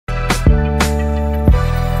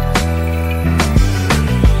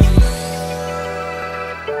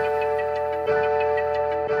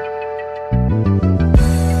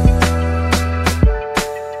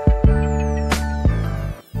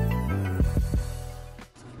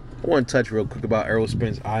I want to touch real quick about Errol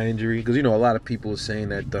Spence's eye injury because you know a lot of people are saying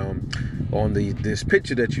that on this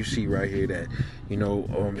picture that you see right here that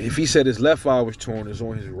if he said his left eye was torn, it's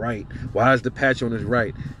on his right. Why is the patch on his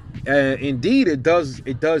right? Indeed, it does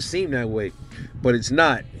seem that way, but it's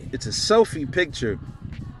not. It's a selfie picture,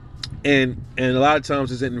 and a lot of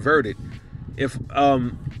times it's inverted. If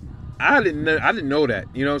I didn't know that.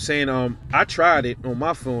 You know what I'm saying? I tried it on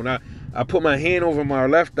my phone. I put my hand over my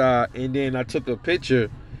left eye and then I took a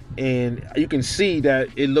picture, and you can see that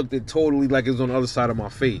it looked totally like it was on the other side of my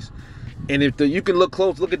face. And if you can look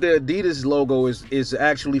close, look at the Adidas logo is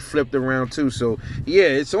actually flipped around too. So yeah,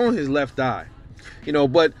 it's on his left eye.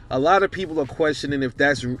 But a lot of people are questioning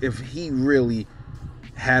if he really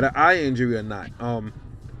had an eye injury or not.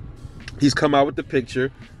 He's come out with the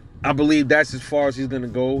picture. I believe that's as far as he's going to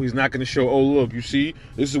go. He's not going to show, oh, look, you see,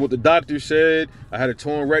 this is what the doctor said. I had a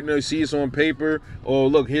torn retina. You see, it's on paper. Oh,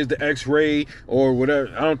 look, here's the x-ray or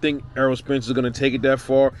whatever. I don't think Errol Spence is going to take it that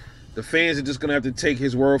far. The fans are just going to have to take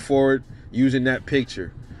his word for it using that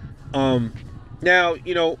picture. Now,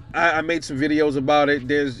 I made some videos about it.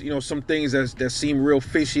 There's, some things that seem real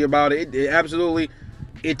fishy about it. It absolutely...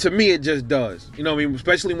 to me, it just does.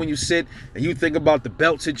 Especially when you sit and you think about the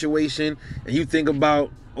belt situation and you think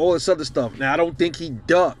about all this other stuff. Now, I don't think he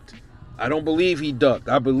ducked. I don't believe he ducked.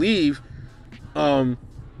 I believe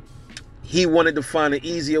he wanted to find an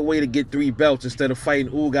easier way to get 3 belts instead of fighting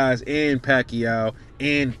Ugas and Pacquiao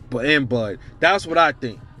and Bud. That's what I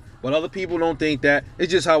think. But other people don't think that. It's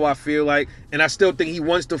just how I feel like. And I still think he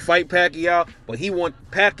wants to fight Pacquiao, but he wants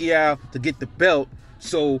Pacquiao to get the belt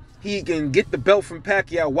so he can get the belt from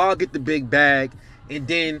Pacquiao while get the big bag, and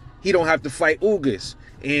then he don't have to fight Ugas.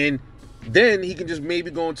 And then he can just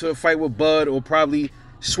maybe go into a fight with Bud or probably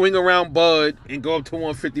swing around Bud and go up to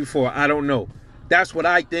 154. I don't know. That's what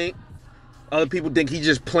I think. Other people think he's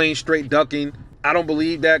just plain straight ducking. I don't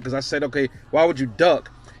believe that because I said, okay, why would you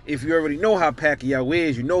duck if you already know how Pacquiao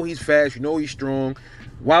is? You know he's fast. You know he's strong.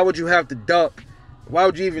 Why would you have to duck? Why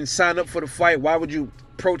would you even sign up for the fight? Why would you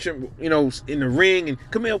approach him, in the ring and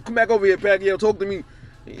come back over here, Pacquiao, talk to me?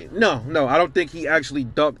 No, I don't think he actually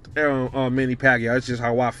ducked Manny Pacquiao. That's just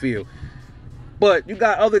how I feel. But you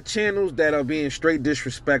got other channels that are being straight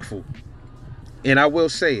disrespectful, and I will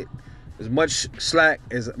say it. As much slack,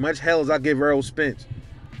 as much hell as I give Errol Spence,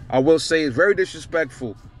 I will say it's very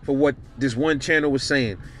disrespectful for what this one channel was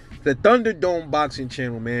saying. The Thunderdome Boxing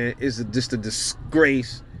channel, man, is just a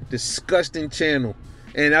disgrace, disgusting channel.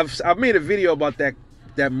 And I've made a video about that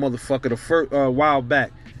motherfucker a while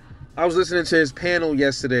back. I was listening to his panel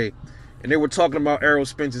yesterday, and they were talking about Errol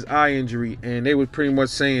Spence's eye injury, and they were pretty much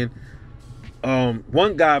saying,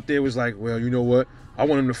 one guy up there was like, well, you know what? I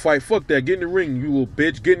want him to fight. Fuck that. Get in the ring, you little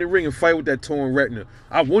bitch. Get in the ring and fight with that torn retina.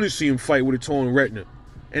 I want to see him fight with a torn retina.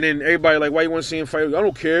 And then everybody like, why you want to see him fight? I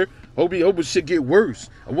don't care. Hope his shit get worse.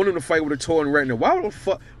 I want him to fight with a torn retina.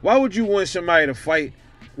 Why would you want somebody to fight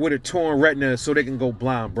with a torn retina so they can go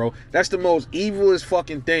blind, bro? That's the most evilest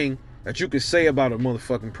fucking thing that you could say about a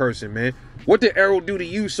motherfucking person, man. What did Errol do to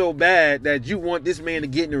you so bad that you want this man to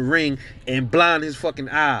get in the ring and blind his fucking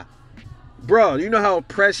eye? Bro, you know how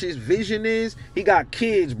precious vision is? He got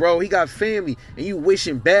kids, bro. He got family. And you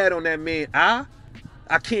wishing bad on that man. I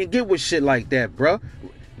can't get with shit like that, bro.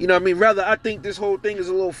 You know what I mean? Rather, I think this whole thing is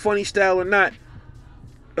a little funny style or not.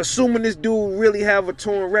 Assuming this dude really have a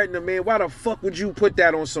torn retina, man, why the fuck would you put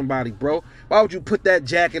that on somebody, bro? Why would you put that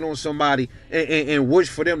jacket on somebody and wish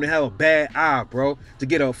for them to have a bad eye, bro? To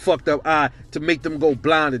get a fucked up eye, to make them go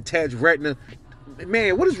blind, attach retina.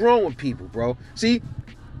 Man, what is wrong with people, bro? See,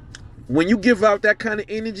 when you give out that kind of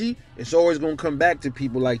energy, it's always gonna come back to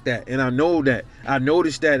people like that. And I know that. I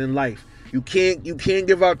noticed that in life. You can't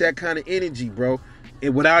give out that kind of energy, bro,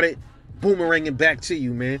 and without it boomeranging back to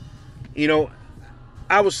you, man.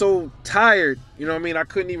 I was so tired, I mean, I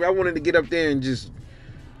wanted to get up there and just,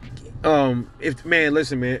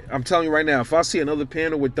 listen, man, I'm telling you right now, if I see another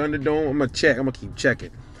panel with Thunderdome, I'm gonna keep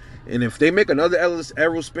checking. And if they make another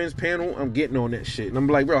Errol Spence panel, I'm getting on that shit. And I'm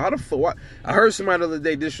like, bro, how the fuck? I heard somebody the other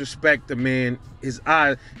day disrespect the man, his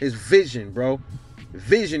eye, his vision, bro.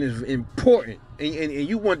 Vision is important. And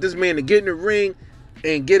you want this man to get in the ring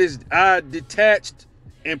and get his eye detached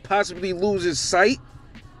and possibly lose his sight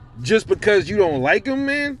just because you don't like him,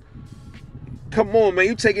 man? Come on, man.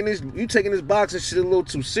 You taking this boxing shit a little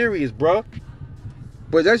too serious, bro.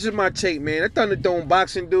 But that's just my take, man. That Thunderdome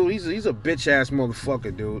boxing dude, he's a bitch-ass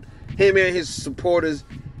motherfucker, dude. Him and his supporters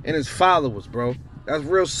and his followers, bro. That's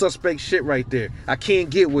real suspect shit right there. I can't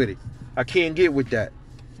get with it. I can't get with that.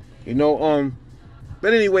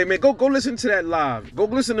 But anyway, man, go listen to that live. Go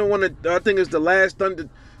listen to one of, I think it's the last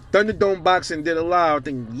Thunderdome Boxing did a live, I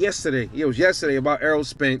think yesterday. It was yesterday about Errol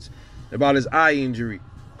Spence, about his eye injury.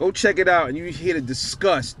 Go check it out and you hear the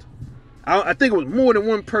disgust. I think it was more than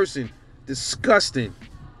one person. Disgusting.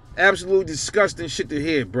 Absolute disgusting shit to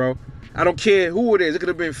hear, bro. I don't care who it is. It could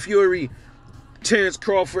have been Fury, Terrence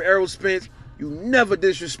Crawford, Errol Spence. You never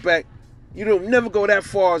disrespect. You don't never go that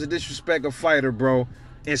far as to disrespect a fighter, bro.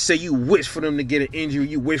 And say you wish for them to get an injury.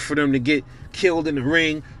 You wish for them to get killed in the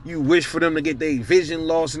ring. You wish for them to get their vision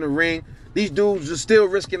lost in the ring. These dudes are still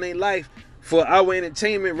risking their life for our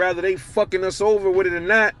entertainment, rather they fucking us over with it or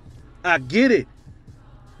not. I get it.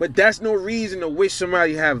 But that's no reason to wish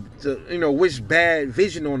somebody have to, wish bad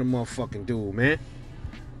vision on a motherfucking dude, man.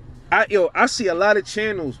 I see a lot of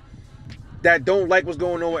channels that don't like what's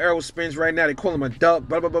going on with Errol Spence right now. They call him a duck,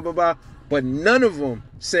 blah, blah, blah, blah, blah. But none of them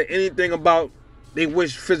said anything about they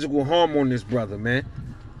wish physical harm on this brother, man.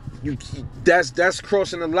 That's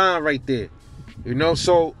crossing the line right there.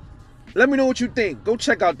 So let me know what you think. Go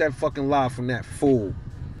check out that fucking live from that fool.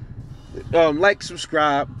 Like,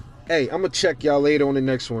 subscribe. Hey, I'm gonna check y'all later on the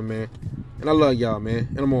next one, man. And I love y'all, man.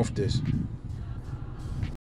 And I'm off this.